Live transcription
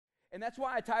And that's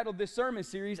why I titled this sermon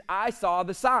series, I Saw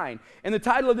the Sign. And the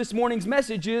title of this morning's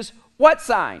message is, What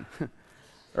Sign?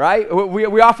 Right?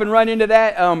 We often run into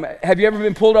that. Have you ever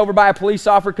been pulled over by a police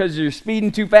officer because you're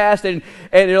speeding too fast and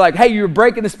they're like, hey, you're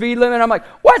breaking the speed limit? And I'm like,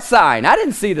 what sign? I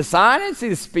didn't see the sign. I didn't see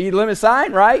the speed limit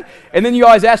sign, right? And then you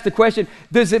always ask the question,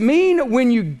 does it mean when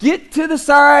you get to the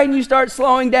sign you start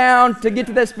slowing down to get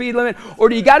to that speed limit? Or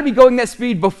do you got to be going that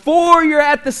speed before you're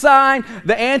at the sign?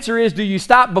 The answer is, do you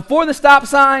stop before the stop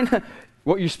sign?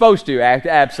 Well, you're supposed to,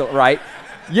 absolutely, right?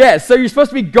 Yes, so you're supposed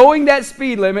to be going that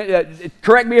speed limit.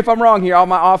 Correct me if I'm wrong here, all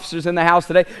my officers in the house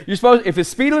today. If the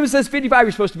speed limit says 55,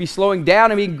 you're supposed to be slowing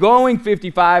down and be going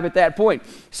 55 at that point.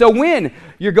 So when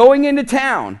you're going into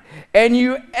town and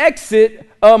you exit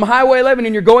Highway 11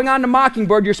 and you're going on to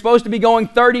Mockingbird, you're supposed to be going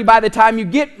 30 by the time you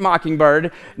get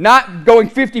Mockingbird, not going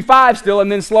 55 still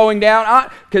and then slowing down,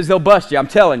 because they'll bust you, I'm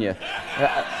telling you.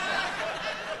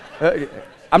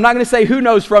 I'm not going to say who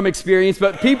knows from experience,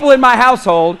 but people in my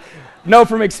household know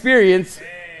from experience,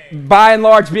 by and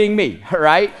large being me,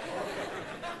 right?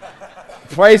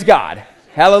 Praise God.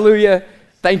 Hallelujah.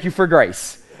 Thank you for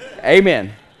grace.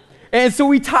 Amen. And so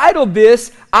we titled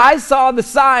this, I Saw the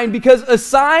Sign, because a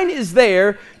sign is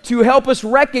there to help us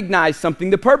recognize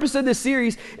something. The purpose of this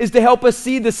series is to help us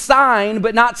see the sign,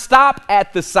 but not stop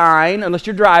at the sign, unless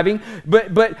you're driving,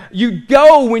 but you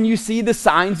go when you see the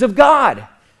signs of God.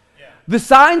 The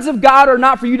signs of God are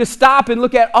not for you to stop and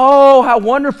look at, oh, how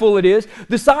wonderful it is.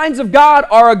 The signs of God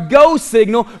are a go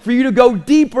signal for you to go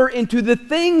deeper into the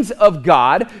things of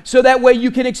God, so that way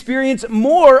you can experience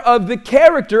more of the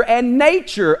character and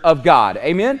nature of God.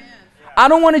 Amen? I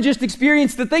don't want to just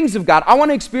experience the things of God. I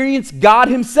want to experience God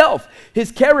himself, his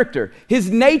character,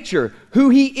 his nature, who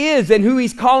he is and who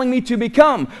he's calling me to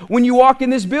become. When you walk in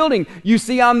this building, you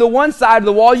see on the one side of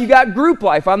the wall, you got group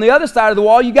life. On the other side of the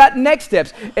wall, you got next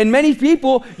steps. And many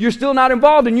people, you're still not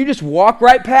involved and you just walk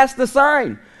right past the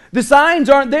sign. The signs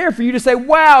aren't there for you to say,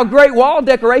 wow, great wall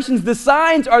decorations. The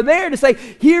signs are there to say,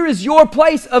 here is your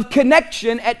place of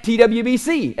connection at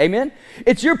TWBC. Amen?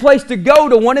 It's your place to go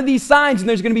to one of these signs, and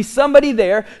there's going to be somebody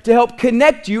there to help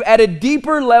connect you at a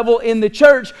deeper level in the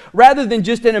church, rather than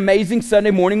just an amazing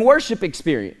Sunday morning worship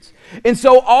experience. And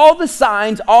so all the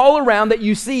signs all around that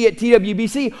you see at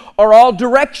TWBC are all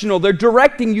directional. They're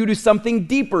directing you to something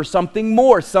deeper, something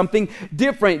more, something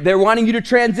different. They're wanting you to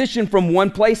transition from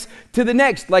one place to the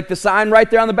next. Like the sign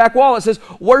right there on the back wall, it says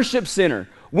Worship Center.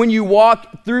 When you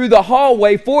walk through the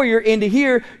hallway foyer into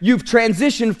here, you've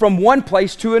transitioned from one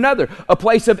place to another. A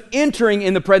place of entering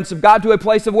in the presence of God to a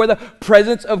place of where the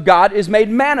presence of God is made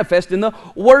manifest in the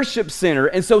worship center.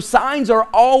 And so signs are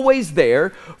always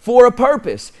there for a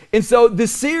purpose. And so the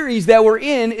series that we're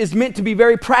in is meant to be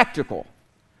very practical.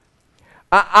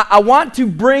 I want to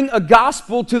bring a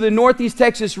gospel to the Northeast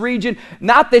Texas region,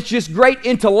 not that's just great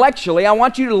intellectually. I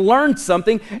want you to learn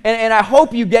something, and I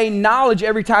hope you gain knowledge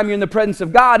every time you're in the presence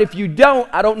of God. If you don't,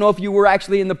 I don't know if you were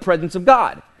actually in the presence of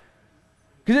God.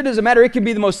 Because it doesn't matter. It can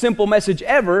be the most simple message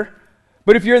ever,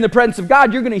 but if you're in the presence of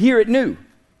God, you're going to hear it new.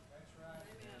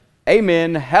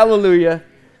 Amen. Hallelujah.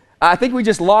 I think we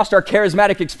just lost our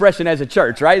charismatic expression as a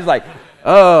church, right? It's like,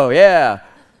 oh, yeah.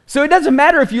 So it doesn't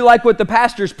matter if you like what the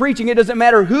pastor's preaching. It doesn't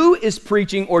matter who is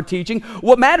preaching or teaching.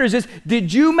 What matters is,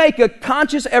 did you make a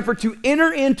conscious effort to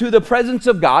enter into the presence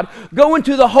of God, go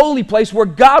into the holy place where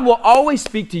God will always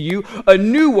speak to you a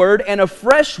new word and a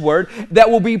fresh word that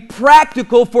will be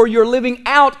practical for your living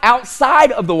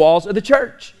outside of the walls of the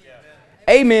church?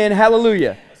 Yeah. Amen.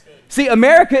 Hallelujah. See,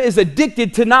 America is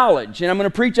addicted to knowledge, and I'm going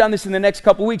to preach on this in the next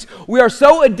couple weeks. We are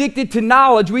so addicted to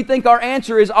knowledge, we think our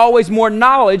answer is always more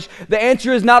knowledge. The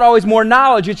answer is not always more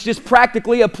knowledge. It's just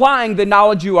practically applying the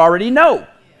knowledge you already know.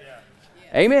 Yeah.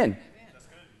 Amen.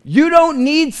 You don't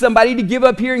need somebody to give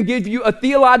up here and give you a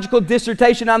theological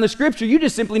dissertation on the Scripture. You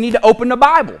just simply need to open the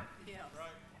Bible. Yeah.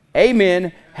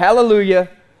 Amen. Hallelujah.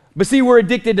 But see, we're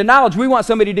addicted to knowledge. We want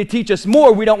somebody to teach us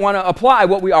more. We don't want to apply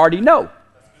what we already know.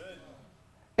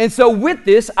 And so with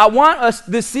this, I want us,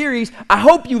 this series, I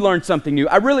hope you learned something new.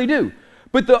 I really do.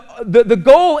 But the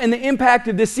goal and the impact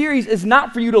of this series is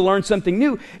not for you to learn something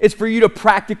new. It's for you to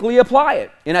practically apply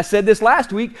it. And I said this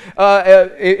last week,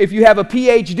 if you have a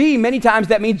PhD, many times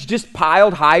that means just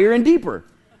piled higher and deeper.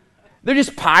 They're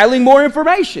just piling more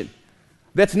information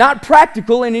that's not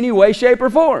practical in any way, shape, or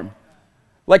form.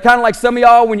 Like kind of like some of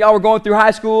y'all, when y'all were going through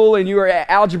high school and you were at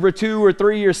algebra 2 or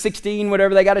 3 or 16,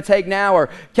 whatever they got to take now, or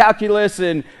calculus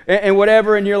and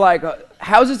whatever, and you're like,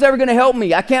 how's this ever going to help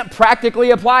me? I can't practically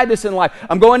apply this in life.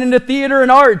 I'm going into theater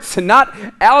and arts and not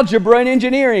algebra and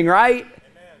engineering, right?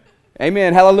 Amen.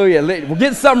 Amen. Hallelujah. We're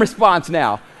getting some response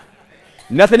now.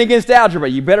 Nothing against algebra.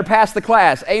 You better pass the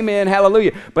class. Amen.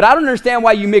 Hallelujah. But I don't understand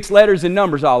why you mix letters and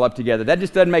numbers all up together. That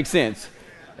just doesn't make sense.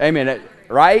 Amen.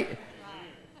 Right?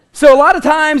 So a lot of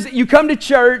times you come to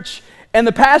church and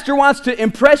the pastor wants to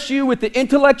impress you with the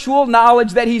intellectual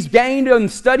knowledge that he's gained on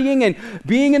studying and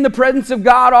being in the presence of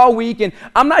God all week. And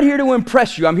I'm not here to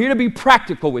impress you. I'm here to be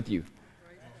practical with you.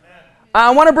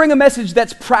 I want to bring a message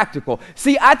that's practical.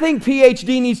 See, I think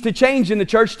PhD needs to change in the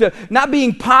church to not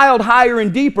being piled higher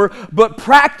and deeper, but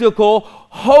practical,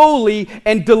 holy,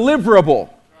 and deliverable.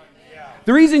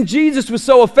 The reason Jesus was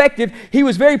so effective, he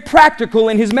was very practical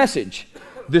in his message.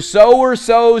 The sower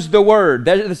sows the word.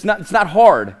 It's not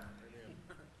hard.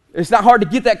 It's not hard to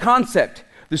get that concept.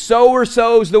 The sower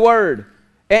sows the word.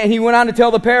 And he went on to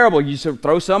tell the parable. You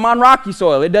throw some on rocky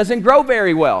soil. It doesn't grow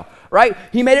very well. Right?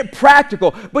 He made it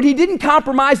practical, but he didn't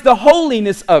compromise the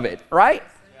holiness of it, right?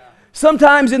 Yeah.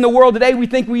 Sometimes in the world today, we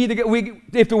think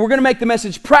if we're going to make the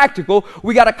message practical,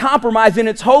 we got to compromise in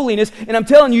its holiness, and I'm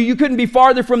telling you, you couldn't be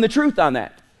farther from the truth on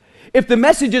that. If the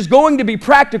message is going to be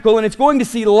practical and it's going to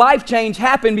see life change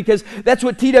happen, because that's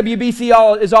what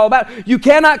TWBC is all about, you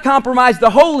cannot compromise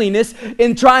the holiness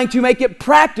in trying to make it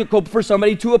practical for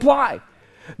somebody to apply.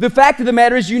 The fact of the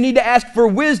matter is you need to ask for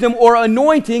wisdom or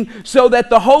anointing so that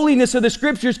the holiness of the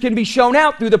Scriptures can be shown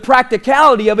out through the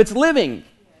practicality of its living.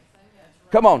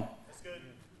 Come on.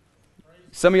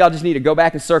 Some of y'all just need to go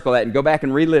back and circle that and go back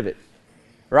and relive it.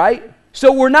 Right?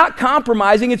 So we're not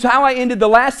compromising. It's how I ended the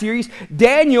last series.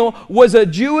 Daniel was a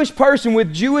Jewish person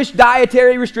with Jewish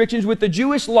dietary restrictions, with the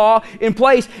Jewish law in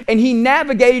place, and he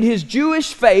navigated his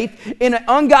Jewish faith in an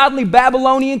ungodly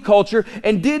Babylonian culture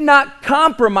and did not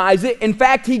compromise it. In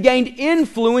fact, he gained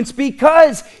influence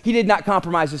because he did not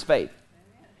compromise his faith.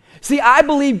 See, I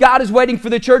believe God is waiting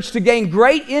for the church to gain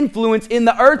great influence in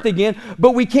the earth again,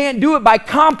 but we can't do it by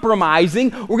compromising.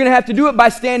 We're going to have to do it by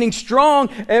standing strong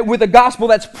with a gospel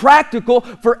that's practical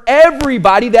for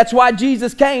everybody. That's why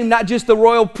Jesus came. Not just the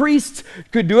royal priests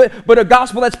could do it, but a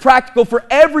gospel that's practical for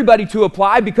everybody to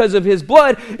apply because of his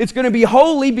blood. It's going to be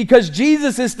holy because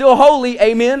Jesus is still holy.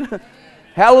 Amen.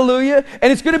 Hallelujah. And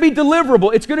it's going to be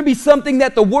deliverable. It's going to be something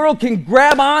that the world can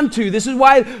grab onto. This is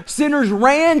why sinners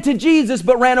ran to Jesus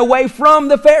but ran away from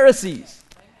the Pharisees.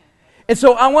 And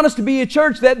so I want us to be a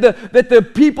church that the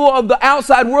people of the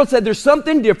outside world said there's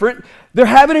something different. They're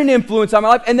having an influence on my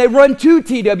life, and they run to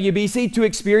TWBC to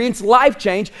experience life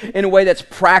change in a way that's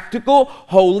practical,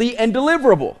 holy, and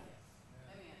deliverable.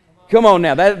 Come on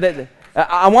now.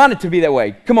 I want it to be that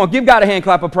way. Come on, give God a hand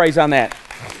clap of praise on that.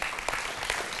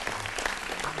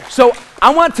 So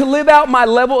I want to live out my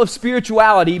level of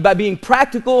spirituality by being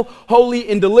practical, holy,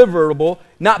 and deliverable,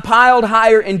 not piled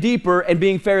higher and deeper and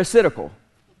being pharisaical.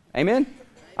 Amen?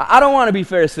 I don't want to be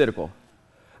pharisaical.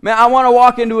 Man, I want to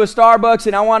walk into a Starbucks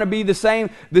and I want to be the same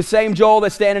Joel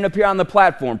that's standing up here on the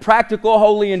platform. Practical,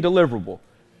 holy, and deliverable.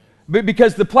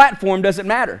 Because the platform doesn't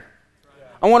matter.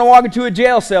 I want to walk into a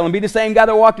jail cell and be the same guy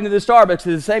that walked into the Starbucks,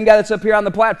 the same guy that's up here on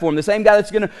the platform, the same guy that's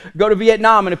going to go to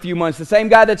Vietnam in a few months, the same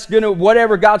guy that's going to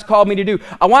whatever God's called me to do.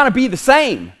 I want to be the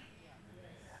same.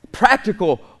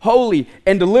 Practical, holy,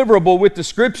 and deliverable with the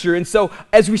Scripture. And so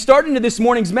as we start into this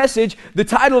morning's message, the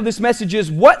title of this message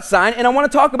is What Sign? And I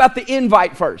want to talk about the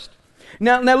invite first.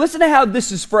 Now listen to how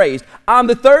this is phrased. On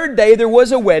the third day there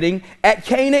was a wedding at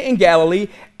Cana in Galilee,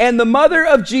 and the mother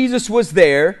of Jesus was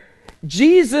there.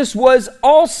 Jesus was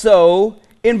also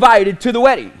invited to the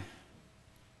wedding.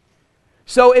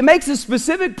 So it makes a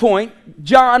specific point,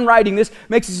 John writing this,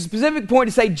 makes a specific point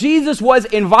to say Jesus was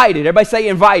invited. Everybody say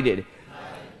invited.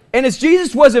 And as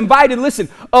Jesus was invited, listen,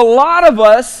 a lot of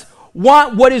us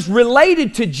want what is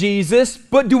related to Jesus,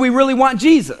 but do we really want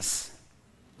Jesus?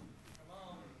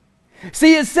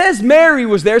 See, it says Mary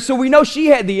was there, so we know she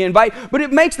had the invite, but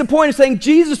it makes the point of saying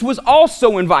Jesus was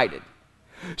also invited.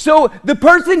 So the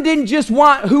person didn't just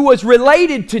want who was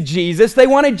related to Jesus, they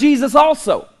wanted Jesus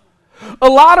also. A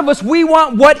lot of us, we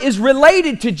want what is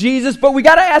related to Jesus, but we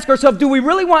got to ask ourselves, do we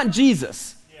really want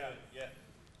Jesus? Yeah.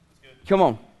 Come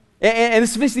on. And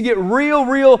this is to get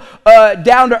real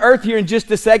down to earth here in just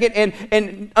a second.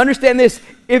 And understand this,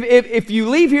 if you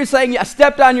leave here saying, I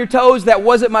stepped on your toes, that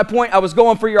wasn't my point, I was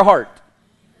going for your heart.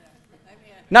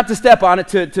 Not to step on it,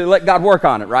 to let God work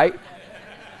on it, right?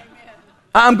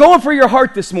 I'm going for your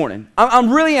heart this morning. I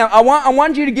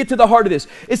want you to get to the heart of this.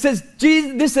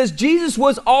 This says Jesus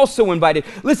was also invited.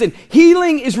 Listen,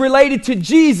 healing is related to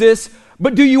Jesus,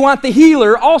 but do you want the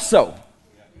healer also?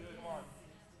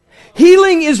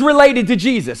 Healing is related to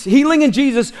Jesus. Healing and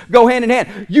Jesus go hand in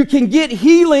hand. You can get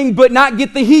healing, but not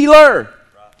get the healer.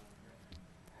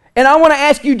 And I want to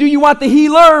ask you, do you want the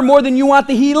healer more than you want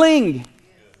the healing?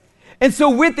 And so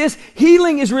with this,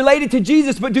 healing is related to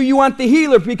Jesus, but do you want the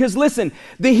healer? Because listen,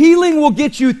 the healing will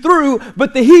get you through,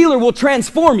 but the healer will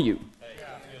transform you.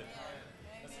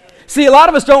 See, a lot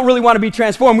of us don't really want to be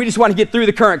transformed. We just want to get through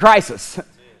the current crisis.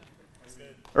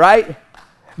 Right?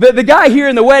 The guy here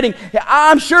in the wedding,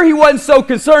 I'm sure he wasn't so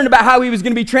concerned about how he was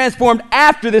going to be transformed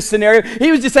after this scenario. He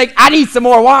was just saying, I need some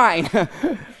more wine.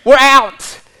 We're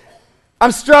out.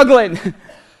 I'm struggling.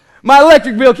 My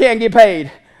electric bill can't get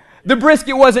paid. The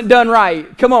brisket wasn't done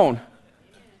right. Come on.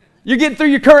 You're getting through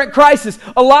your current crisis.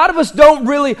 A lot of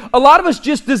us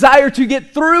just desire to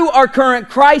get through our current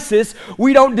crisis.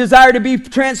 We don't desire to be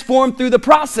transformed through the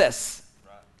process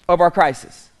of our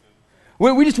crisis.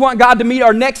 We just want God to meet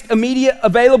our next immediate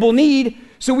available need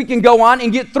so we can go on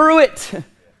and get through it.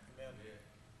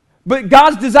 But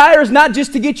God's desire is not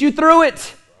just to get you through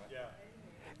it.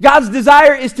 God's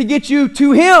desire is to get you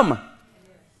to Him.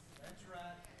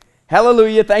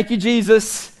 Hallelujah. Thank you,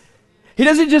 Jesus. He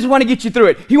doesn't just want to get you through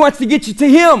it. He wants to get you to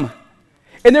Him.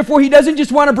 And therefore, He doesn't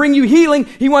just want to bring you healing.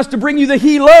 He wants to bring you the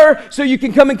healer so you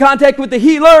can come in contact with the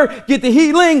healer, get the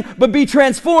healing, but be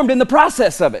transformed in the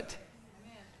process of it.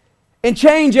 And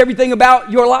change everything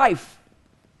about your life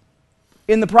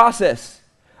in the process.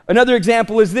 Another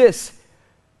example is this.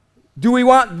 Do we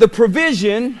want the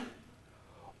provision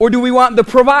or do we want the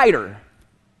provider?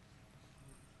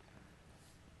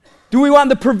 Do we want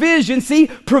the provision? See,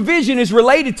 provision is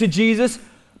related to Jesus,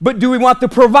 but do we want the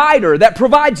provider that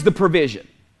provides the provision?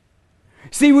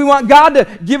 See, we want God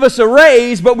to give us a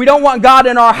raise, but we don't want God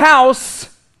in our house,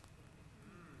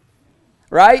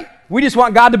 right? We just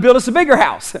want God to build us a bigger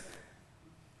house.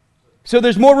 So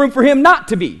there's more room for Him not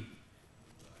to be.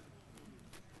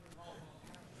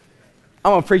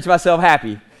 I'm going to preach myself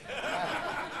happy.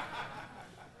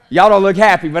 Y'all don't look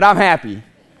happy, but I'm happy.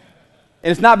 And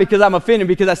it's not because I'm offended,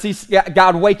 because I see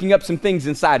God waking up some things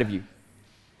inside of you.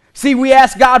 See, we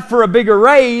ask God for a bigger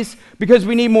raise because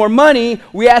we need more money.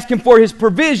 We ask Him for His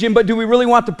provision, but do we really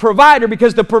want the provider?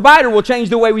 Because the provider will change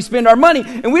the way we spend our money.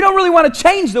 And we don't really want to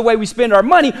change the way we spend our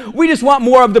money. We just want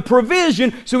more of the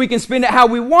provision so we can spend it how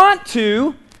we want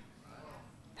to.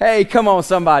 Hey, come on,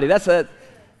 somebody.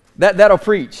 That'll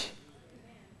preach.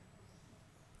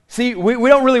 See, we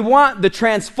don't really want the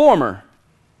transformer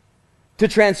to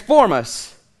transform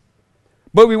us,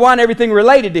 but we want everything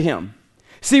related to Him.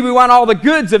 See, we want all the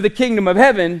goods of the kingdom of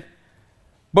heaven,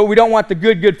 but we don't want the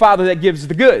good Father that gives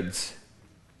the goods.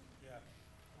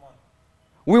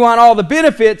 We want all the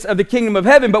benefits of the kingdom of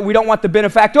heaven, but we don't want the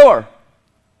benefactor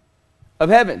of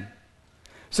heaven.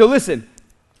 So listen,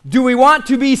 do we want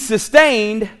to be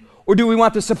sustained or do we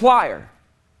want the supplier?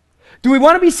 Do we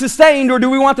want to be sustained or do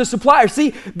we want the supplier?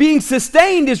 See, being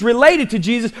sustained is related to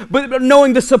Jesus, but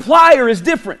knowing the supplier is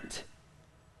different.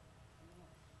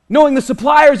 Knowing the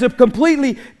supplier is a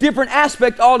completely different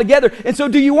aspect altogether. And so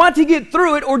do you want to get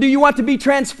through it or do you want to be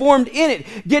transformed in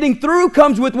it? Getting through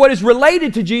comes with what is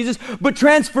related to Jesus, but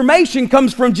transformation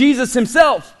comes from Jesus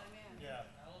Himself. Yeah.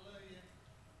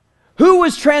 Who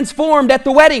was transformed at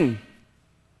the wedding?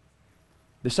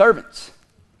 The servants.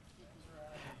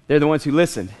 They're the ones who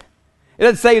listened. It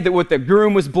doesn't say that the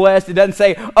groom was blessed. It doesn't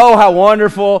say, oh, how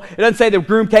wonderful. It doesn't say the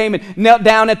groom came and knelt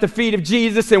down at the feet of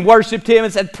Jesus and worshiped Him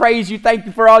and said, praise you, thank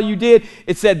you for all you did.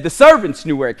 It said the servants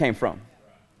knew where it came from.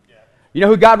 You know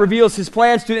who God reveals His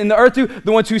plans to in the earth to?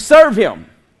 The ones who serve Him.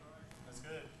 That's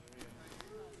good.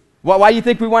 Why do you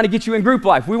think we want to get you in group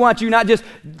life? We want you not just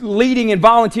leading and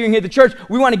volunteering here at the church.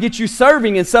 We want to get you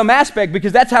serving in some aspect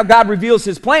because that's how God reveals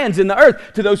His plans in the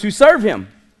earth to those who serve Him.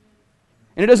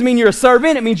 And it doesn't mean you're a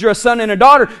servant. It means you're a son and a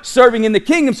daughter serving in the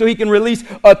kingdom so He can release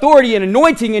authority and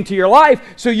anointing into your life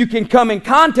so you can come in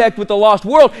contact with the lost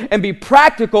world and be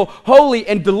practical, holy,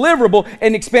 and deliverable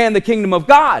and expand the kingdom of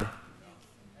God.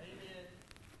 Amen.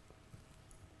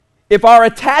 If our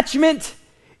attachment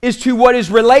is to what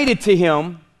is related to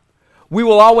Him, we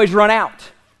will always run out.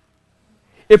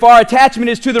 If our attachment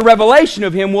is to the revelation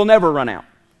of Him, we'll never run out.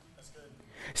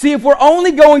 See, if we're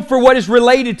only going for what is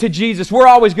related to Jesus, we're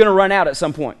always going to run out at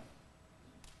some point.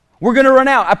 We're going to run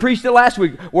out. I preached it last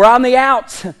week. We're on the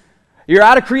outs. You're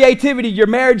out of creativity. Your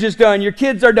marriage is done. Your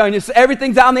kids are done.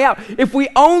 Everything's on the out. If we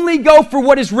only go for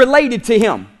what is related to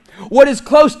Him, what is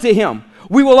close to Him,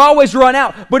 we will always run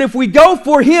out. But if we go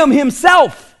for Him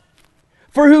Himself,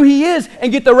 for who He is, and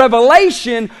get the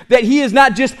revelation that He is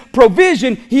not just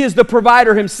provision, He is the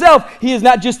provider Himself. He is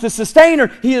not just the sustainer,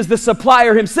 He is the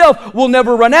supplier Himself. We'll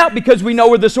never run out because we know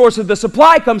where the source of the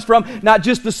supply comes from, not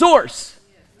just the source.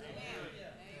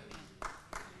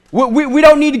 We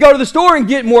don't need to go to the store and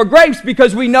get more grapes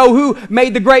because we know who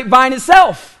made the grapevine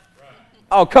itself.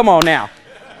 Oh, come on now.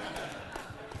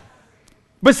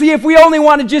 But see, if we only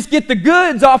want to just get the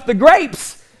goods off the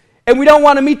grapes, and we don't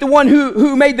want to meet the one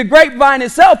who made the grapevine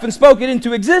itself and spoke it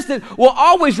into existence, we'll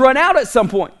always run out at some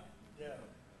point.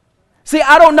 See,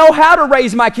 I don't know how to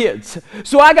raise my kids,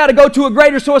 so I got to go to a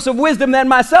greater source of wisdom than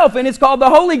myself, and it's called the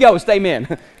Holy Ghost.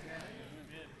 Amen.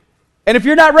 And if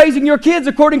you're not raising your kids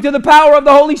according to the power of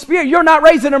the Holy Spirit, you're not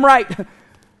raising them right.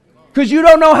 Because you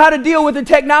don't know how to deal with the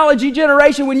technology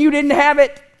generation when you didn't have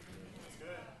it.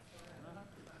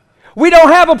 We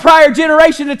don't have a prior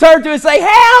generation to turn to and say,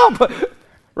 help!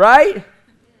 Right?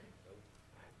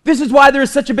 This is why there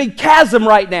is such a big chasm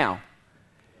right now.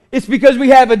 It's because we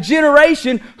have a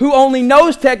generation who only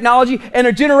knows technology and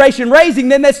a generation raising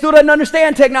them that still doesn't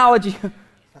understand technology.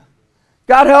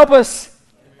 God help us.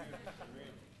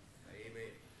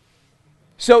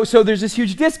 So there's this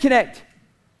huge disconnect.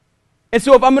 And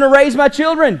so if I'm going to raise my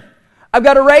children, I've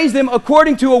got to raise them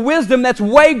according to a wisdom that's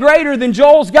way greater than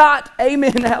Joel's got.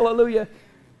 Amen. Hallelujah.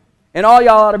 And all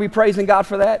y'all ought to be praising God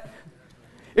for that.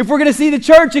 If we're going to see the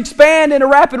church expand at a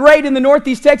rapid rate in the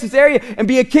Northeast Texas area and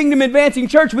be a kingdom-advancing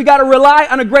church, we got to rely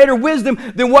on a greater wisdom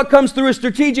than what comes through a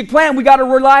strategic plan. We got to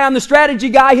rely on the strategy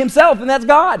guy himself, and that's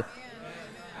God.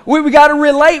 We got to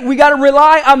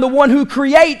rely on the one who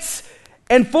creates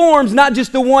and forms, not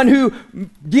just the one who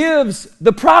gives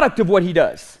the product of what he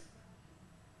does.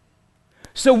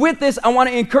 So with this, I want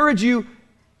to encourage you,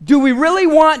 do we really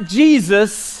want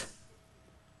Jesus,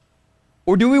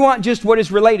 or do we want just what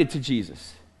is related to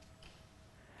Jesus?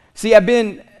 See, I've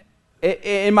been,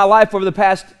 in my life over the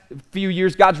past few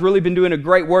years, God's really been doing a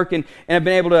great work, and I've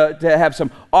been able to have some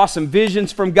awesome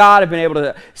visions from God. I've been able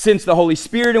to sense the Holy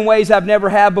Spirit in ways I've never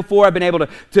had before. I've been able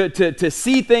to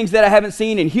see things that I haven't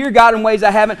seen and hear God in ways I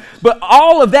haven't. But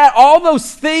all of that, all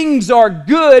those things are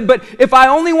good, but if I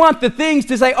only want the things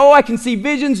to say, oh, I can see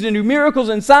visions and do miracles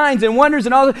and signs and wonders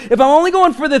and all that, if I'm only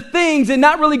going for the things and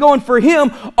not really going for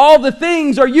Him, all the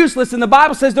things are useless, and the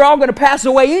Bible says they're all going to pass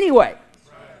away anyway.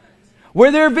 Where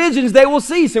there are visions, they will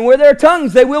cease, and where there are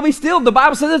tongues, they will be stilled. The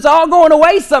Bible says it's all going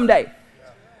away someday.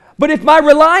 But if my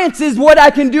reliance is what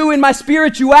I can do in my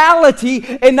spirituality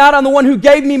and not on the one who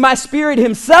gave me my spirit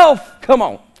himself, come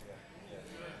on.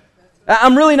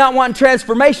 I'm really not wanting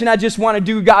transformation. I just want to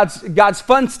do God's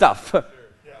fun stuff,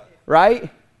 right?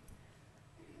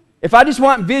 If I just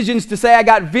want visions to say I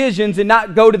got visions and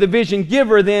not go to the vision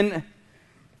giver, then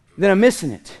I'm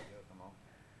missing it.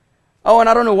 Oh, and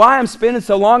I don't know why I'm spending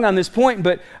so long on this point,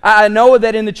 but I know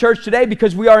that in the church today,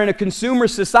 because we are in a consumer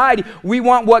society, we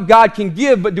want what God can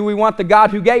give, but do we want the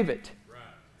God who gave it?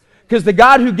 Because the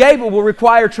God who gave it will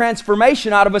require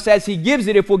transformation out of us as He gives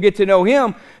it if we'll get to know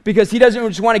Him, because He doesn't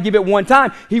just want to give it one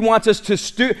time. He wants us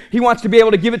He wants to be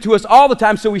able to give it to us all the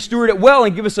time, so we steward it well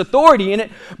and give us authority in it.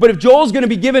 But if Joel's going to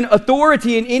be given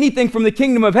authority in anything from the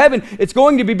kingdom of heaven, it's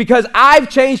going to be because I've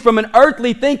changed from an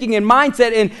earthly thinking and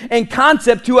mindset and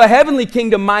concept to a heavenly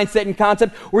kingdom mindset and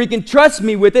concept where He can trust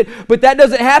me with it. But that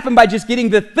doesn't happen by just getting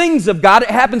the things of God.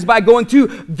 It happens by going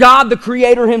to God, the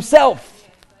Creator Himself.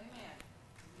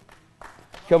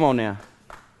 Come on now.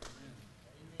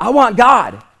 I want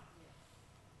God.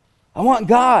 I want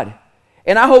God.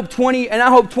 And I hope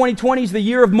 2020 is the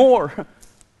year of more.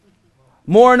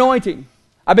 More anointing.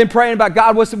 I've been praying about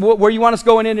God, where you want us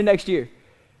going into next year.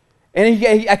 And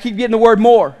I keep getting the word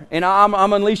more. And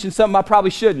I'm unleashing something I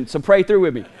probably shouldn't. So pray through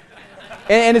with me.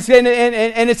 And it's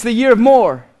the year of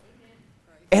more.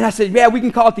 And I said, yeah, we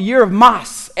can call it the year of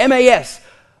MAS. M-A-S.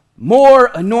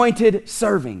 More anointed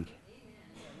serving.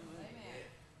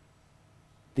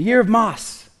 The year of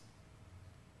MAS.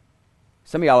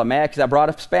 Some of y'all are mad because I brought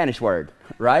a Spanish word,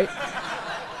 right?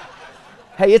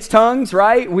 Hey, it's tongues,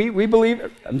 right? We believe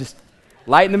it. I'm just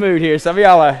lighting the mood here. Some of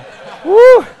y'all are,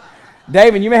 woo!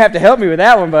 David, you may have to help me with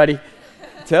that one, buddy.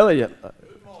 I'm telling you.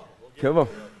 Come on.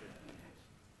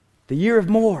 The year of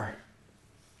more.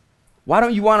 Why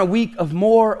don't you want a week of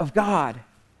more of God?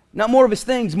 Not more of His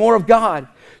things, more of God.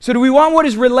 So do we want what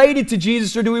is related to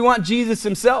Jesus, or do we want Jesus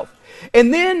Himself?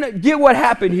 And then get what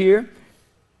happened here.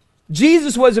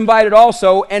 Jesus was invited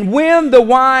also, and when the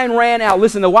wine ran out,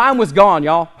 listen, the wine was gone,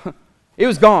 y'all. It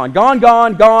was gone. Gone,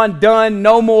 done,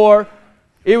 no more.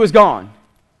 It was gone.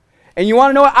 And you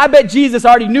want to know what? I bet Jesus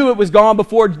already knew it was gone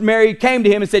before Mary came to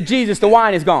Him and said, Jesus, the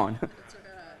wine is gone.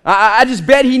 I just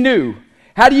bet He knew.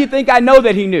 How do you think I know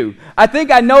that He knew? I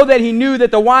think I know that He knew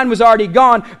that the wine was already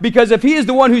gone, because if He is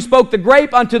the one who spoke the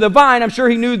grape unto the vine, I'm sure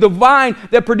He knew the vine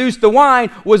that produced the wine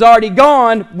was already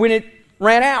gone when it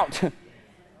ran out.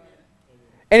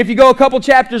 And if you go a couple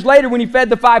chapters later, when He fed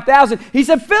the 5,000, He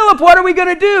said, Philip, what are we going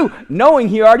to do? Knowing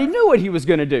He already knew what He was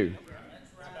going to do.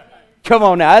 Come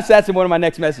on now, that's one of my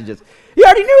next messages. He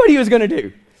already knew what He was going to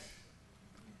do.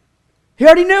 He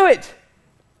already knew it.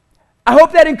 I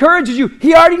hope that encourages you.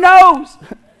 He already knows.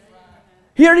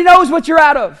 He already knows what you're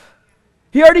out of.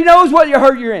 He already knows what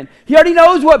hurt you're in. He already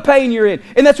knows what pain you're in.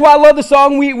 And that's why I love the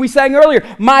song we sang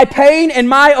earlier. My pain and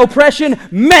my oppression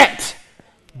met.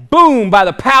 Boom, by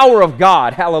the power of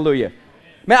God. Hallelujah.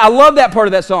 Man, I love that part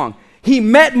of that song. He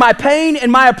met my pain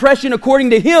and my oppression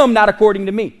according to him, not according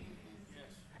to me.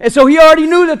 And so he already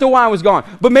knew that the wine was gone.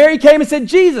 But Mary came and said,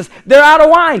 Jesus, they're out of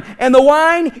wine. And the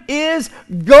wine is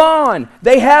gone.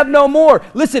 They have no more.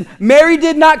 Listen, Mary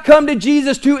did not come to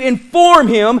Jesus to inform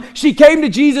him. She came to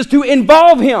Jesus to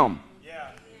involve him.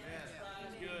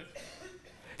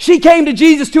 She came to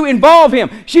Jesus to involve him.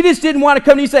 She just didn't want to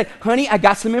come to you and say, honey, I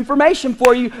got some information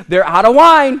for you. They're out of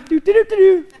wine.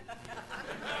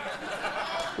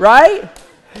 Right?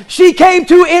 She came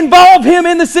to involve him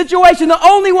in the situation, the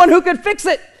only one who could fix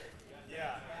it.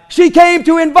 She came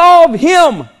to involve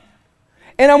him.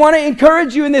 And I want to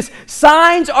encourage you in this.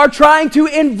 Signs are trying to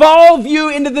involve you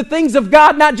into the things of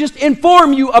God, not just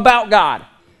inform you about God.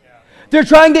 They're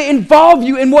trying to involve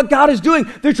you in what God is doing.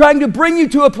 They're trying to bring you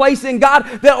to a place in God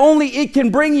that only it can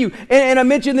bring you. And I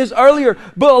mentioned this earlier,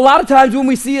 but a lot of times when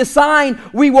we see a sign,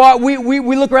 we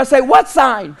look around and say, what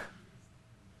sign?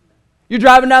 You're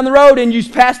driving down the road and you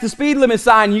pass the speed limit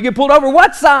sign and you get pulled over.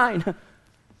 What sign?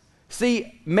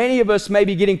 See, many of us may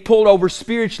be getting pulled over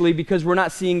spiritually because we're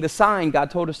not seeing the sign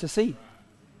God told us to see.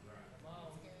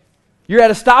 You're at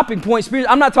a stopping point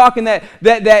spiritually. I'm not talking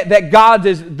that God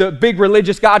is the big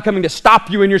religious God coming to stop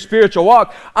you in your spiritual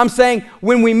walk. I'm saying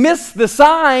when we miss the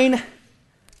sign,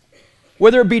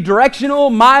 whether it be directional,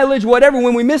 mileage, whatever,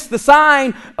 when we miss the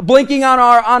sign blinking on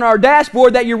our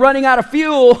dashboard that you're running out of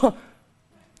fuel.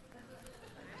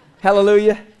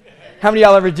 Hallelujah. How many of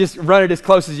y'all ever just run it as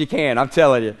close as you can? I'm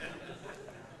telling you.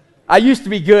 I used to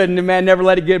be good and, man, never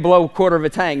let it get below a quarter of a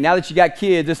tank. Now that you got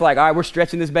kids, it's like, all right, we're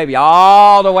stretching this baby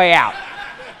all the way out.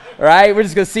 All right? We're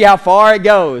just going to see how far it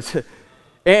goes.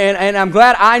 And I'm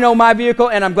glad I know my vehicle,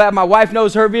 and I'm glad my wife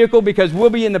knows her vehicle, because we'll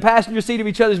be in the passenger seat of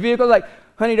each other's vehicles like,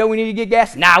 honey, don't we need to get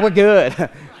gas? Nah, we're good.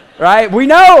 Right? We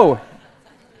know.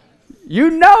 You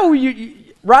know,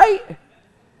 right?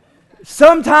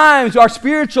 Sometimes our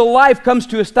spiritual life comes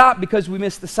to a stop because we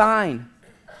miss the sign.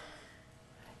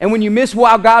 And when you miss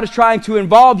while God is trying to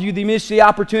involve you, you miss the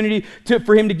opportunity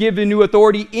for him to give a new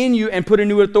authority in you and put a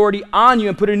new authority on you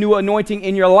and put a new anointing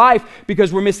in your life,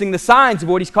 because we're missing the signs of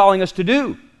what he's calling us to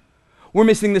do. We're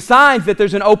missing the signs that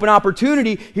there's an open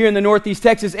opportunity here in the Northeast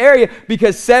Texas area,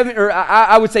 because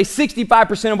I would say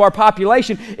 65% of our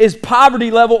population is poverty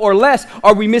level or less.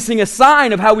 Are we missing a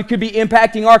sign of how we could be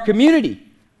impacting our community?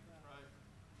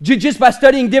 Just by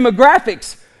studying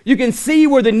demographics, you can see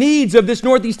where the needs of this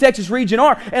Northeast Texas region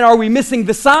are. And are we missing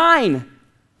the sign?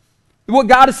 What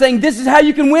God is saying, this is how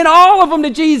you can win all of them to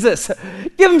Jesus.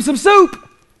 Give them some soup.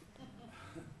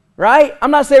 Right? I'm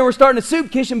not saying we're starting a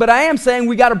soup kitchen, but I am saying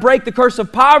we got to break the curse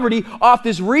of poverty off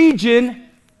this region.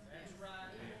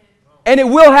 And it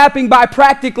will happen by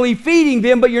practically feeding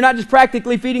them, but you're not just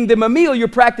practically feeding them a meal, you're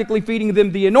practically feeding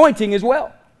them the anointing as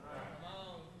well.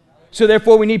 So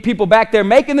therefore, we need people back there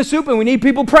making the soup, and we need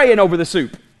people praying over the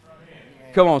soup.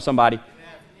 Come on, somebody.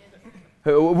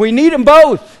 We need them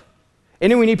both.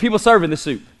 And then we need people serving the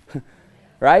soup.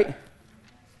 Right?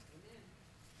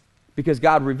 Because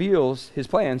God reveals his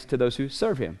plans to those who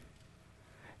serve him.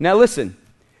 Now listen,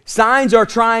 signs are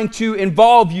trying to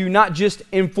involve you, not just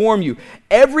inform you.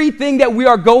 Everything that we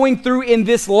are going through in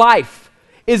this life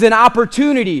is an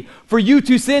opportunity for you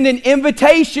to send an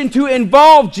invitation to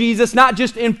involve Jesus, not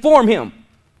just inform him.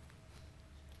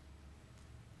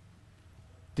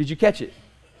 Did you catch it?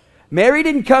 Mary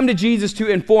didn't come to Jesus to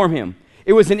inform him.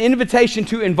 It was an invitation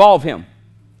to involve him.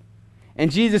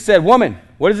 And Jesus said, woman,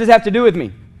 what does this have to do with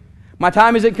me? My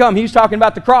time hasn't come. He was talking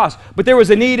about the cross. But there was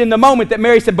a need in the moment that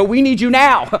Mary said, but we need you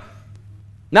now.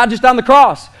 Not just on the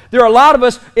cross. There are a lot of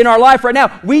us in our life right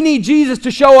now. We need Jesus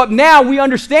to show up now. We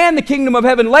understand the kingdom of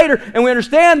heaven later, and we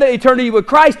understand the eternity with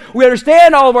Christ. We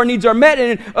understand all of our needs are met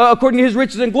according to his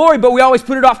riches and glory, but we always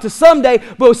put it off to someday.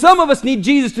 But some of us need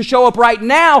Jesus to show up right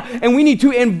now, and we need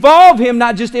to involve him,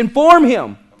 not just inform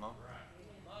him.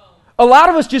 A lot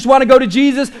of us just want to go to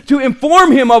Jesus to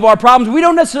inform him of our problems. We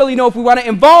don't necessarily know if we want to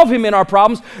involve him in our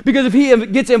problems, because if he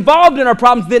gets involved in our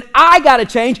problems, then I got to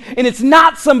change, and it's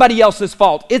not somebody else's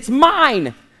fault. It's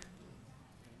mine.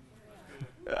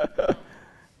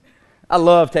 I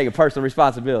love taking personal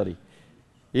responsibility.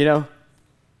 You know?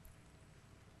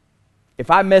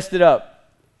 If I messed it up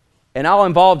and I'll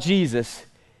involve Jesus,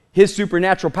 his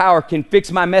supernatural power can fix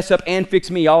my mess up and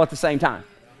fix me all at the same time.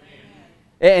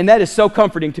 And that is so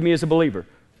comforting to me as a believer.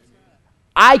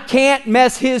 I can't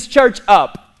mess his church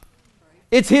up.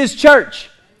 It's his church.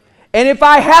 And if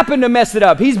I happen to mess it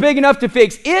up, he's big enough to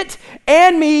fix it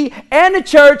and me and the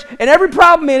church and every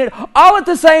problem in it all at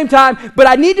the same time. But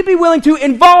I need to be willing to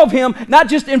involve him, not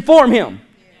just inform him.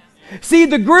 Yeah. See,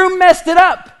 the groom messed it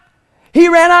up. He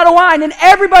ran out of wine, and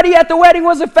everybody at the wedding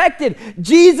was affected.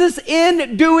 Jesus,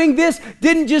 in doing this,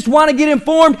 didn't just want to get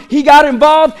informed. He got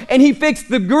involved, and he fixed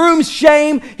the groom's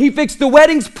shame. He fixed the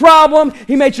wedding's problem.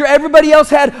 He made sure everybody else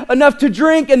had enough to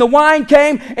drink, and the wine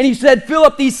came, and he said, fill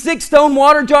up these 6 stone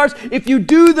water jars. If you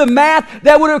do the math,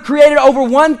 that would have created over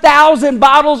 1,000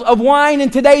 bottles of wine in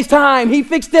today's time. He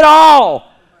fixed it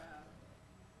all.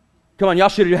 Come on, y'all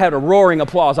should have had a roaring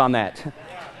applause on that.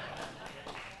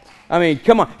 I mean,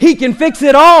 come on. He can fix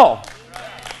it all.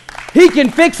 He can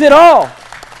fix it all.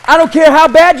 I don't care how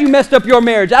bad you messed up your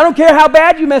marriage. I don't care how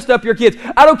bad you messed up your kids.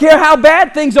 I don't care how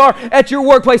bad things are at your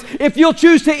workplace. If you'll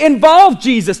choose to involve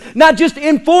Jesus, not just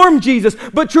inform Jesus,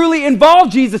 but truly involve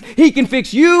Jesus, he can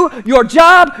fix you, your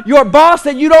job, your boss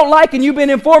that you don't like and you've been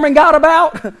informing God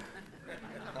about.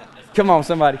 Come on,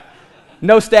 somebody.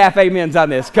 No staff amens on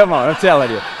this. Come on, I'm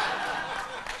telling you.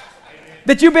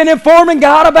 That you've been informing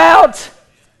God about.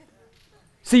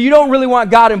 See, you don't really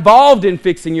want God involved in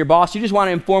fixing your boss. You just want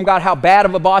to inform God how bad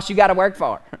of a boss you got to work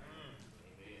for.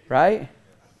 Right?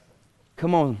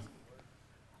 Come on.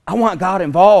 I want God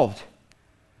involved.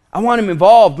 I want him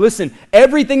involved. Listen,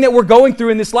 everything that we're going through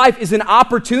in this life is an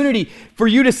opportunity for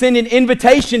you to send an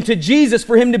invitation to Jesus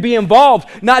for him to be involved,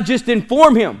 not just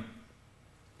inform him.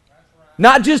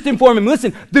 Not just inform him.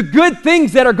 Listen, the good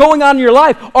things that are going on in your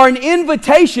life are an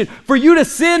invitation for you to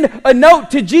send a note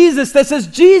to Jesus that says,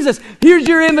 Jesus, here's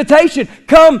your invitation.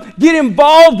 Come get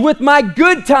involved with my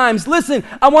good times. Listen,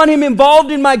 I want him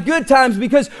involved in my good times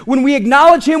because when we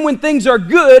acknowledge him when things are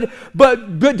good,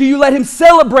 but do you let him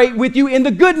celebrate with you in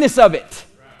the goodness of it?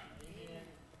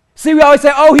 See, we always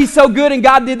say, oh, he's so good and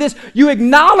God did this. You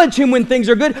acknowledge him when things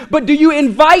are good, but do you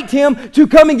invite him to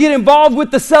come and get involved with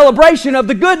the celebration of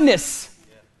the goodness?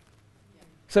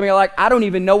 Some of you are like, I don't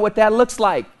even know what that looks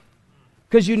like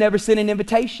because you never sent an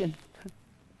invitation.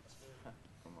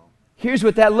 Here's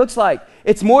what that looks like.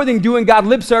 It's more than doing God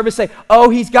lip service, say, oh,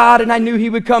 he's God and I knew he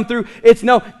would come through. It's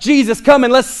no, Jesus, come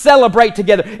and let's celebrate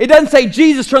together. It doesn't say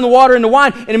Jesus turned the water into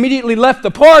wine and immediately left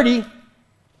the party.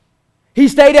 He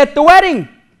stayed at the wedding.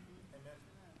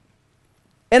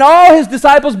 And all his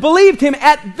disciples believed him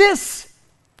at this.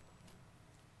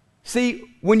 See,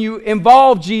 when you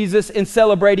involve Jesus in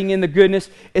celebrating in the goodness,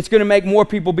 it's going to make more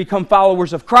people become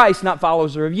followers of Christ, not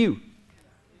followers of you.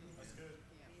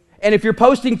 And if you're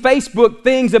posting Facebook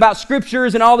things about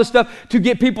scriptures and all this stuff to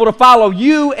get people to follow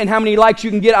you and how many likes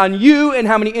you can get on you and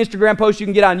how many Instagram posts you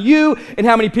can get on you and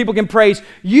how many people can praise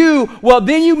you, well,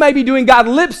 then you may be doing God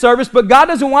lip service, but God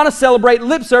doesn't want to celebrate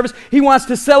lip service. He wants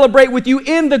to celebrate with you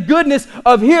in the goodness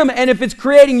of him. And if it's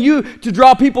creating you to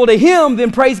draw people to him,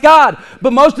 then praise God.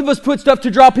 But most of us put stuff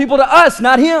to draw people to us,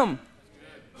 not him.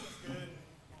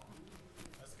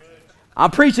 I'm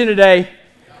preaching today.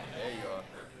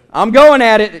 I'm going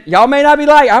at it. Y'all may not be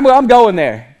like, I'm going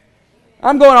there.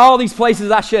 I'm going all these places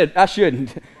I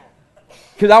shouldn't.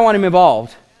 Because I want him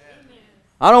involved.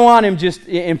 I don't want him just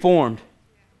informed.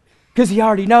 Because he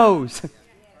already knows.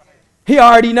 He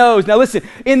already knows. Now listen,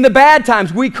 in the bad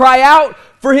times, we cry out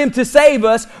for him to save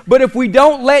us, but if we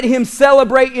don't let him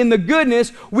celebrate in the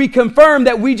goodness, we confirm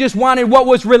that we just wanted what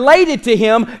was related to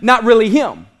him, not really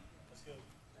him.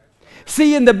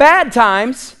 See, in the bad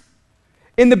times,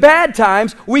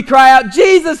 we cry out,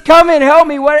 Jesus, come and help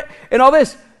me, and all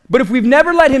this. But if we've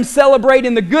never let him celebrate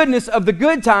in the goodness of the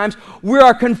good times, we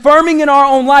are confirming in our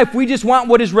own life we just want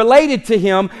what is related to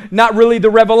him, not really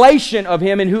the revelation of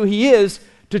him and who he is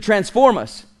to transform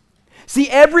us. See,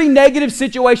 every negative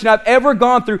situation I've ever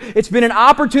gone through, it's been an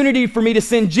opportunity for me to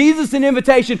send Jesus an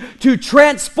invitation to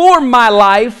transform my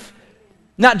life,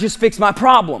 not just fix my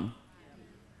problem.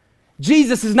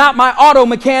 Jesus is not my auto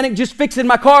mechanic just fixing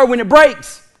my car when it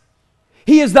breaks.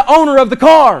 He is the owner of the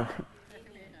car.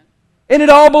 And it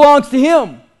all belongs to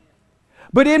him.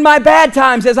 But in my bad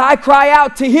times, as I cry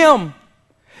out to him,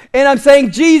 and I'm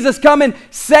saying, Jesus, come and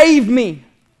save me.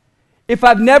 If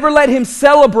I've never let him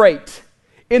celebrate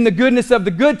in the goodness of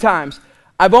the good times,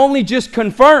 I've only just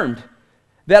confirmed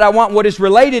that I want what is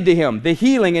related to him, the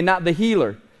healing and not the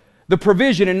healer, the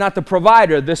provision and not the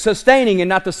provider, the sustaining and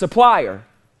not the supplier.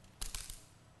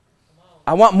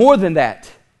 I want more than that.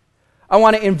 I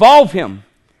want to involve him.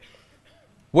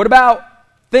 What about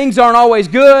things aren't always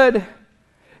good?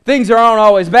 Things aren't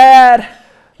always bad.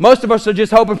 Most of us are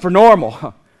just hoping for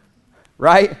normal,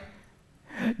 right?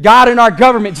 God and our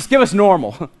government, just give us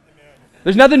normal.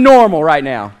 There's nothing normal right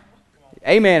now.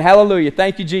 Amen. Hallelujah.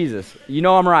 Thank you, Jesus. You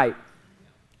know I'm right.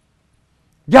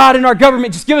 God, in our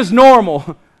government, just give us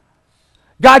normal.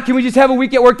 God, can we just have a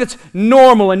week at work that's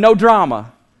normal and no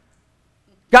drama?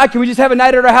 God, can we just have a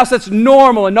night at our house that's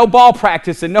normal and no ball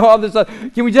practice and no other stuff?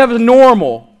 Can we just have it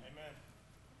normal? Amen.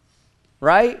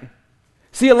 Right?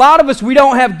 See, a lot of us, we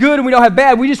don't have good and we don't have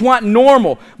bad. We just want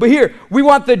normal. But here, we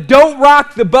want the don't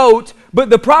rock the boat. But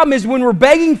the problem is when we're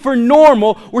begging for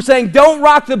normal, we're saying don't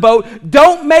rock the boat.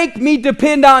 Don't make me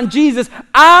depend on Jesus.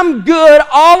 I'm good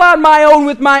all on my own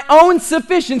with my own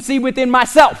sufficiency within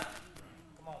myself.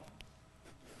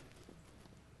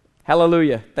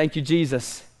 Hallelujah. Thank you,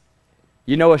 Jesus.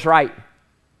 You know us right.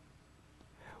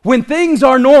 When things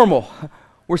are normal,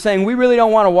 we're saying we really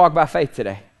don't want to walk by faith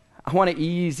today. I want an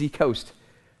easy coast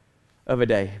of a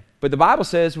day. But the Bible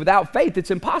says without faith,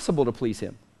 it's impossible to please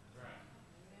Him.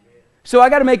 So I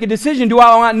got to make a decision. Do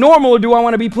I want normal or do I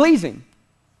want to be pleasing?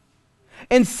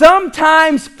 And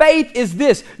sometimes faith is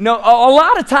this. No, a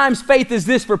lot of times faith is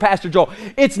this for Pastor Joel.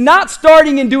 It's not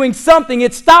starting and doing something.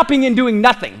 It's stopping and doing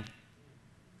nothing.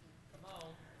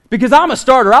 Because I'm a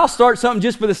starter. I'll start something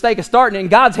just for the sake of starting it, and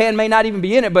God's hand may not even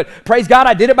be in it, but praise God,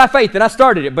 I did it by faith, and I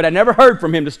started it, but I never heard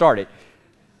from Him to start it.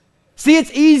 See, it's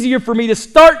easier for me to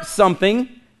start something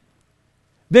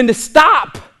than to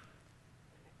stop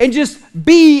and just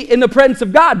be in the presence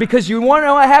of God, because you want to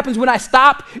know what happens when I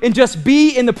stop and just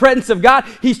be in the presence of God?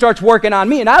 He starts working on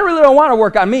me, and I really don't want to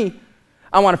work on me.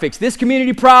 I want to fix this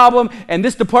community problem and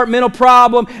this departmental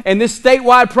problem and this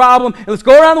statewide problem, and let's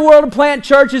go around the world and plant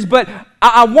churches, but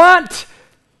I want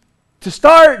to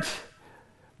start.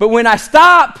 But when I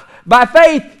stop by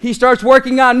faith, He starts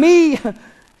working on me.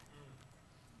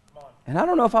 And I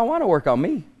don't know if I want to work on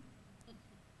me.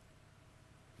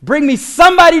 Bring me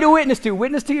somebody to witness to.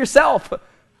 Witness to yourself.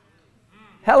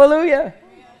 Hallelujah.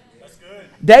 That's good.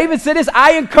 David said this,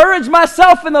 I encourage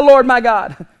myself in the Lord my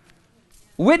God.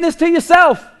 Witness to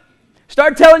yourself.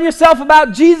 Start telling yourself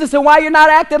about Jesus and why you're not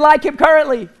acting like Him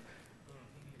currently.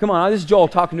 Come on, this is Joel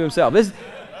talking to himself.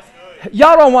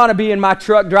 Y'all don't want to be in my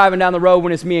truck driving down the road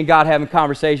when it's me and God having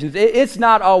conversations. It's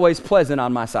not always pleasant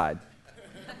on my side.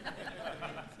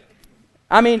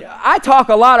 I mean, I talk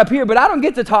a lot up here, but I don't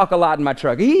get to talk a lot in my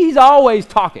truck. He's always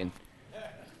talking.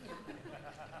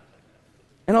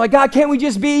 And I'm like, God, can't we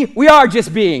just be? We are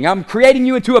just being. I'm creating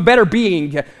you into a better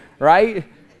being, right?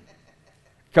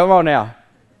 Come on now.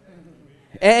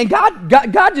 And God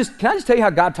just, can I just tell you how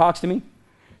God talks to me?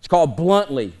 It's called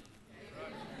bluntly.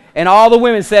 And all the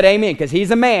women said amen, because He's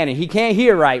a man and He can't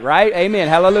hear right? Amen,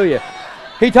 hallelujah.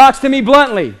 He talks to me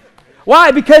bluntly.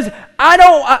 Why? Because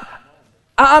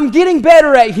I'm getting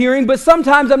better at hearing, but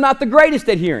sometimes I'm not the greatest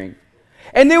at hearing.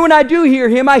 And then when I do hear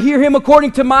Him, I hear Him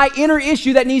according to my inner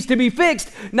issue that needs to be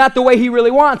fixed, not the way He really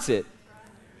wants it.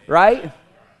 Right?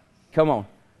 Come on.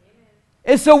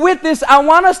 And so with this, I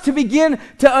want us to begin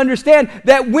to understand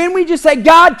that when we just say,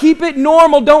 God, keep it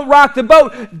normal, don't rock the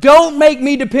boat, don't make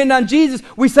me depend on Jesus,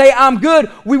 we say, I'm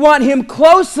good. We want Him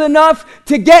close enough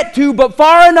to get to, but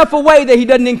far enough away that He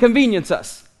doesn't inconvenience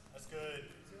us. That's good.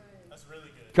 That's really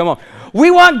good. Come on.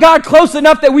 We want God close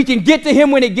enough that we can get to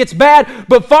Him when it gets bad,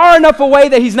 but far enough away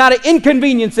that He's not an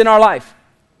inconvenience in our life.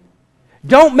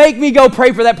 Don't make me go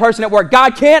pray for that person at work.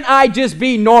 God, can't I just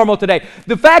be normal today?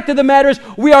 The fact of the matter is,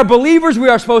 we are believers. We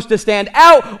are supposed to stand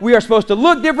out. We are supposed to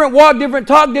look different, walk different,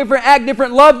 talk different, act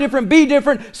different, love different, be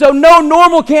different. So no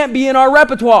normal can't be in our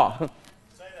repertoire.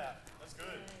 Say that. That's good.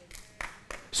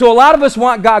 So a lot of us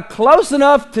want God close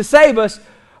enough to save us,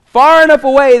 far enough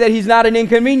away that He's not an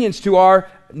inconvenience to our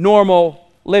normal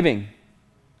living.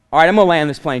 All right, I'm going to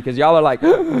land this plane because y'all are like...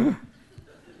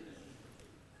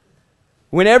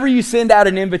 Whenever you send out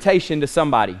an invitation to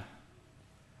somebody,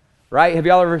 right? Have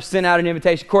y'all ever sent out an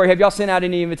invitation? Corey, have y'all sent out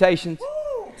any invitations?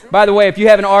 By the way, if you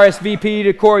have an RSVP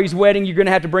to Corey's wedding, you're going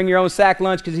to have to bring your own sack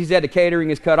lunch because he said the catering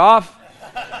is cut off.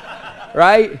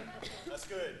 Right? That's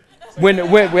good.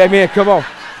 I mean, come on.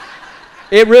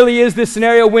 It really is this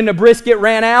scenario when the brisket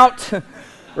ran out,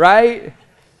 right?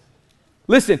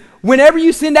 Listen, whenever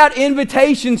you send out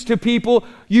invitations to people,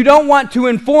 you don't want to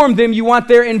inform them, you want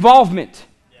their involvement.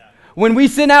 When we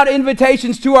sent out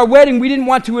invitations to our wedding, we didn't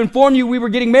want to inform you we were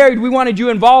getting married. We wanted you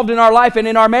involved in our life and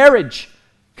in our marriage.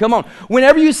 Come on.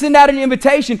 Whenever you send out an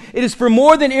invitation, it is for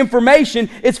more than information.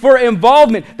 It's for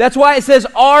involvement. That's why it says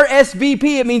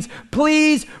RSVP. It means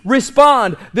please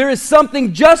respond. There is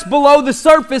something just below the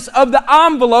surface of the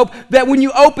envelope that when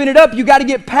you open it up, you got to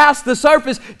get past the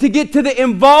surface to get to the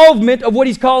involvement of what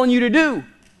He's calling you to do.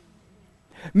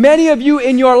 Many of you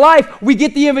in your life, we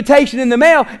get the invitation in the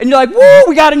mail, and you're like, woo,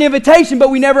 we got an invitation, but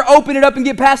we never open it up and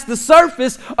get past the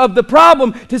surface of the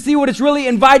problem to see what it's really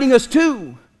inviting us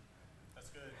to. That's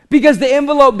good. Because the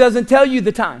envelope doesn't tell you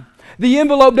the time. The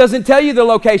envelope doesn't tell you the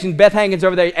location. Beth Hagen's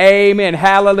over there. Amen.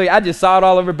 Hallelujah. I just saw it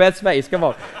all over Beth's face. Come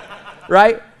on.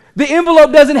 Right? The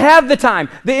envelope doesn't have the time.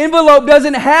 The envelope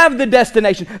doesn't have the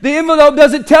destination. The envelope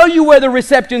doesn't tell you where the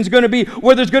reception's going to be,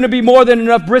 where there's going to be more than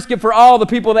enough brisket for all the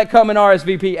people that come in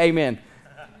RSVP. Amen.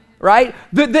 Right?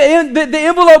 The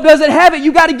envelope doesn't have it.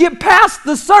 You got to get past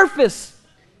the surface.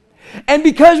 And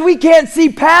because we can't see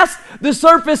past the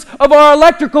surface of our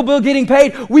electrical bill getting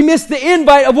paid, we miss the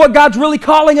invite of what God's really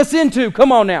calling us into.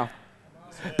 Come on now.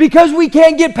 Because we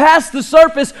can't get past the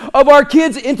surface of our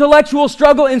kids' intellectual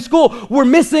struggle in school, we're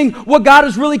missing what God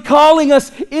is really calling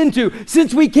us into.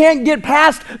 Since we can't get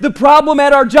past the problem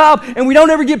at our job and we don't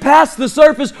ever get past the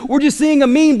surface, we're just seeing a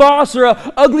mean boss or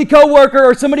an ugly coworker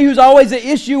or somebody who's always an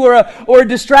issue or a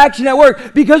distraction at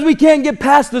work. Because we can't get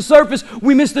past the surface,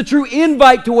 we miss the true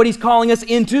invite to what He's calling us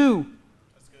into.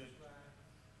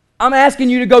 I'm asking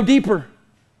you to go deeper.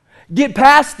 Get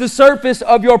past the surface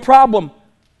of your problem.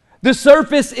 The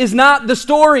surface is not the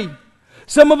story.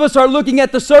 Some of us are looking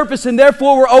at the surface and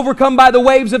therefore we're overcome by the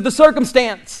waves of the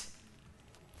circumstance.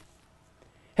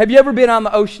 Have you ever been on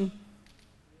the ocean?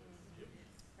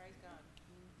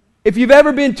 If you've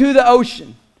ever been to the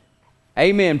ocean,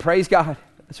 amen, praise God,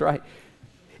 that's right.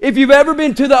 If you've ever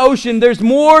been to the ocean, there's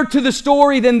more to the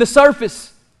story than the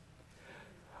surface.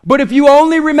 But if you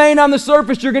only remain on the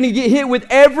surface, you're going to get hit with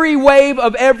every wave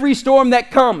of every storm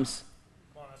that comes.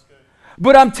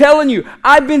 But I'm telling you,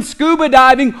 I've been scuba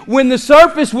diving when the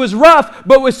surface was rough,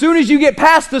 but as soon as you get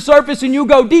past the surface and you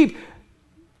go deep,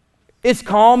 it's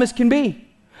calm as can be.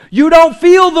 You don't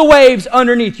feel the waves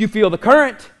underneath, you feel the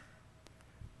current.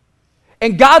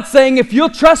 And God's saying, if you'll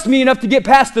trust me enough to get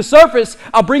past the surface,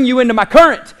 I'll bring you into my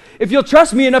current. If you'll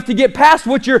trust me enough to get past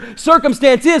what your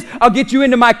circumstance is, I'll get you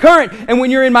into my current. And when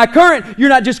you're in my current, you're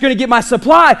not just going to get my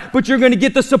supply, but you're going to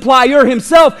get the supplier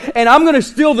himself. And I'm going to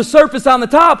steal the surface on the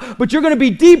top, but you're going to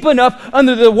be deep enough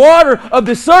under the water of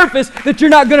the surface that you're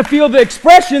not going to feel the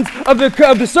expressions of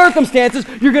the circumstances.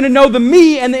 You're going to know the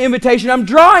me and the invitation I'm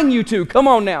drawing you to. Come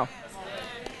on now.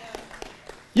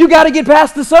 You got to get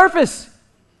past the surface.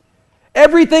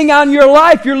 Everything on your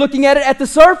life, you're looking at it at the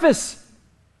surface.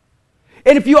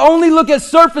 And if you only look at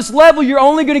surface level, you're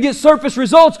only going to get surface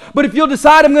results. But if you'll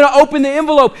decide, I'm going to open the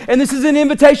envelope, and this is an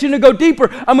invitation to go deeper,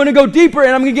 I'm going to go deeper,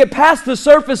 and I'm going to get past the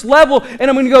surface level, and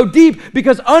I'm going to go deep,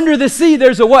 because under the sea,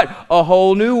 there's a what? A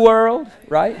whole new world,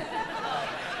 right?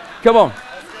 Come on.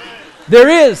 There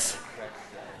is.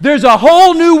 There's a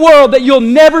whole new world that you'll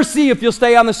never see if you'll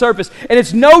stay on the surface. And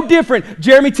it's no different.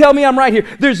 Jeremy, tell me I'm right here.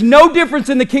 There's no difference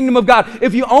in the kingdom of God.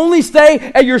 If you only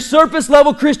stay at your surface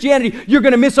level Christianity, you're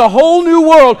going to miss a whole new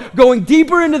world going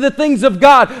deeper into the things of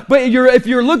God. But if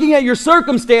you're looking at your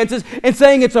circumstances and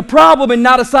saying it's a problem and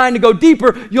not a sign to go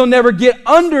deeper, you'll never get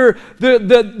under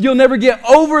you'll never get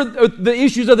over the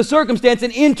issues of the circumstance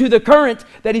and into the current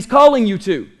that He's calling you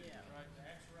to.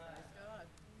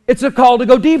 It's a call to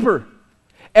go deeper.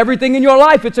 Everything in your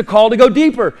life, it's a call to go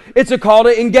deeper. It's a call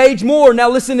to engage more. Now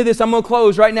listen to this. I'm going to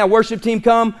close right now. Worship team,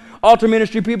 come. Altar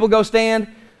ministry people, go stand.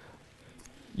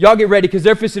 Y'all get ready, because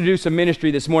they're fixing to do some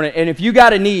ministry this morning. And if you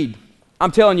got a need,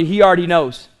 I'm telling you, He already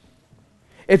knows.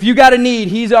 If you got a need,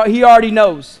 He already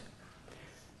knows.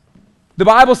 The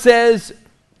Bible says,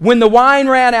 when the wine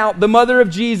ran out, the mother of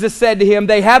Jesus said to Him,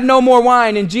 "They have no more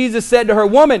wine." And Jesus said to her,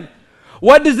 "Woman,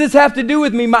 what does this have to do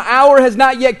with me? My hour has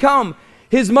not yet come."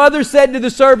 His mother said to the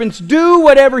servants, "Do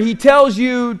whatever He tells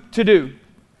you to do."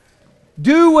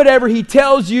 Do whatever He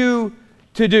tells you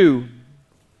to do.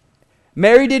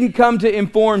 Mary didn't come to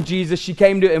inform Jesus. She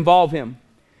came to involve Him.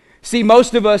 See,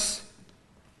 most of us,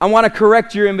 I want to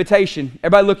correct your invitation.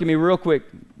 Everybody look at me real quick.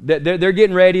 They're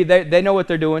getting ready. They know what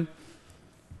they're doing.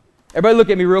 Everybody look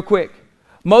at me real quick.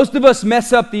 Most of us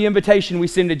mess up the invitation we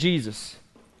send to Jesus.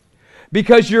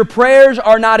 Because your prayers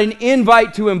are not an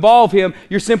invite to involve Him.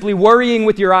 You're simply worrying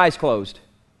with your eyes closed.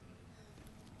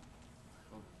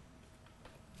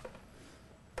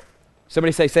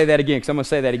 Somebody say that again, because I'm going to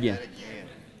say that again.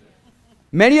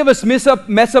 Many of us mess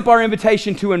up our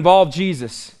invitation to involve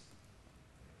Jesus.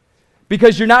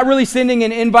 Because you're not really sending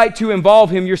an invite to involve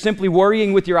Him. You're simply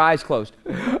worrying with your eyes closed.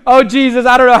 Oh, Jesus,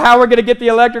 I don't know how we're going to get the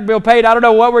electric bill paid. I don't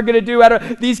know what we're going to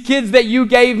do. These kids that you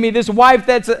gave me, this wife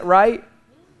that's, right?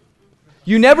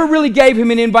 You never really gave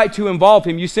Him an invite to involve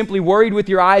Him. You simply worried with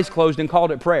your eyes closed and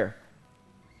called it prayer.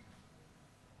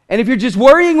 And if you're just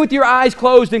worrying with your eyes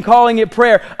closed and calling it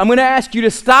prayer, I'm going to ask you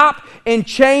to stop and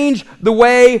change the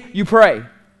way you pray.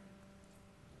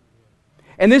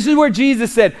 And this is where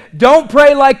Jesus said, don't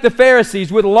pray like the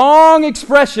Pharisees with long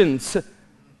expressions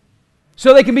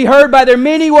so they can be heard by their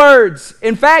many words.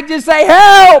 In fact, just say,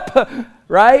 help,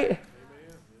 right?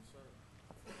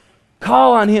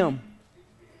 Call on Him.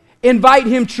 Invite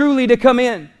Him truly to come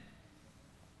in.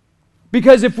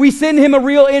 Because if we send Him a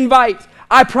real invite,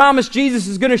 I promise Jesus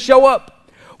is going to show up.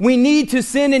 We need to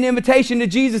send an invitation to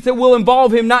Jesus that will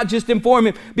involve Him, not just inform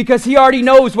Him, because He already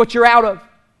knows what you're out of.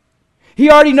 He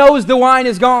already knows the wine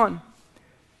is gone.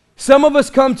 Some of us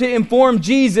come to inform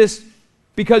Jesus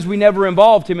because we never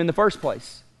involved Him in the first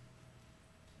place.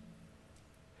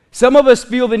 Some of us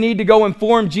feel the need to go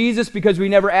inform Jesus because we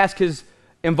never asked His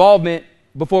involvement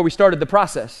before we started the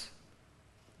process.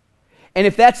 And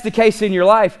if that's the case in your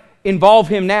life, involve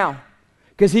Him now,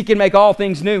 because He can make all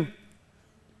things new.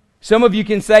 Some of you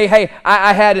can say, hey,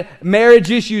 I had marriage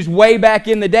issues way back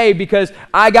in the day because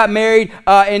I got married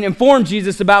and informed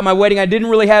Jesus about my wedding. I didn't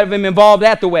really have Him involved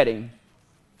at the wedding.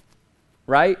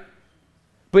 Right?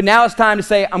 But now it's time to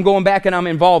say, I'm going back and I'm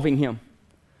involving Him.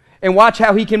 And watch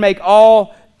how He can make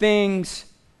all things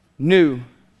new.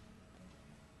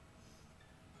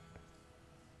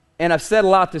 And I've said a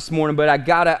lot this morning, but I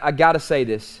gotta say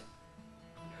this.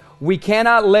 We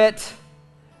cannot let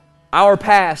our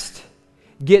past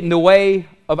get in the way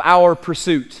of our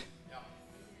pursuit.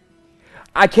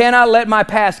 I cannot let my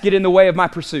past get in the way of my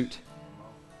pursuit.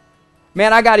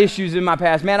 Man, I got issues in my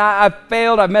past. Man, I've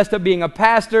failed. I've messed up being a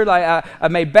pastor.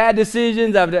 I've made bad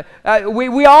decisions.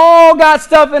 We all got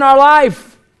stuff in our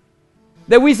life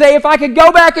that we say, if I could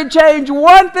go back and change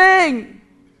one thing,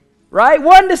 right?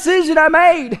 One decision I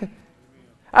made,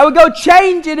 I would go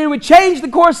change it and it would change the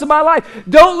course of my life.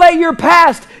 Don't let your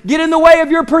past get in the way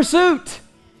of your pursuit.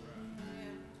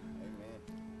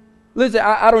 Listen,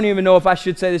 I don't even know if I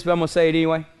should say this, but I'm going to say it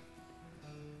anyway.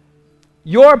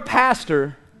 Your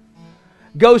pastor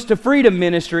goes to Freedom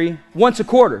Ministry once a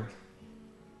quarter.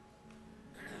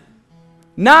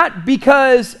 Not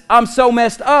because I'm so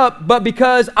messed up, but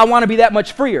because I want to be that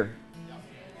much freer.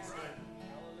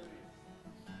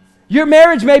 Your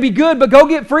marriage may be good, but go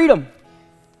get freedom.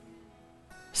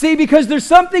 See, because there's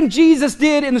something Jesus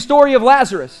did in the story of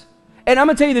Lazarus. And I'm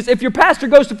going to tell you this, if your pastor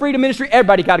goes to Freedom Ministry,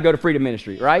 everybody got to go to Freedom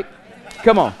Ministry, right?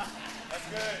 Come on. That's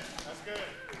good.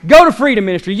 Go to Freedom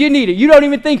Ministry. You need it. You don't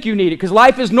even think you need it because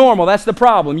life is normal. That's the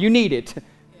problem. You need it.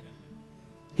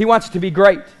 He wants it to be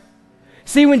great.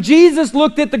 See, when Jesus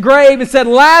looked at the grave and said,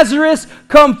 Lazarus,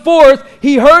 come forth,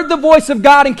 He heard the voice of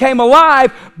God and came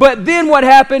alive, but then what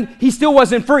happened? He still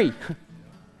wasn't free.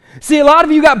 See, a lot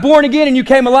of you got born again and you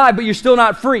came alive, but you're still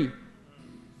not free.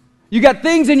 You got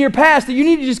things in your past that you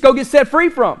need to just go get set free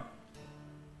from.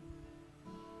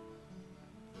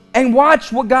 And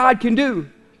watch what God can do.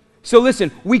 So listen,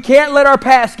 we can't let our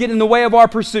past get in the way of our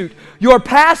pursuit. Your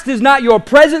past is not your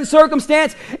present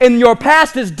circumstance, and your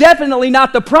past is definitely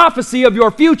not the prophecy of your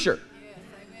future.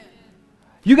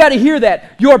 You got to hear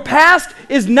that. Your past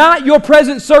is not your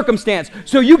present circumstance.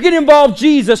 So you can involve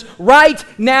Jesus right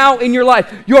now in your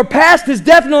life. Your past is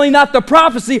definitely not the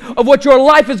prophecy of what your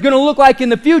life is going to look like in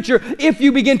the future if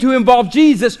you begin to involve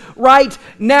Jesus right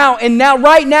now. And now,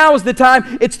 right now is the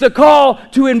time. It's the call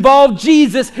to involve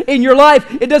Jesus in your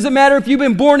life. It doesn't matter if you've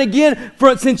been born again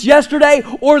since yesterday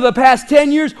or the past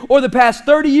 10 years or the past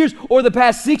 30 years or the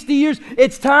past 60 years.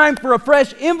 It's time for a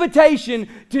fresh invitation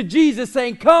to Jesus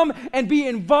saying, come and be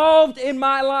involved in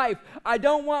my life. I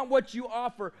don't want what you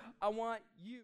offer. I want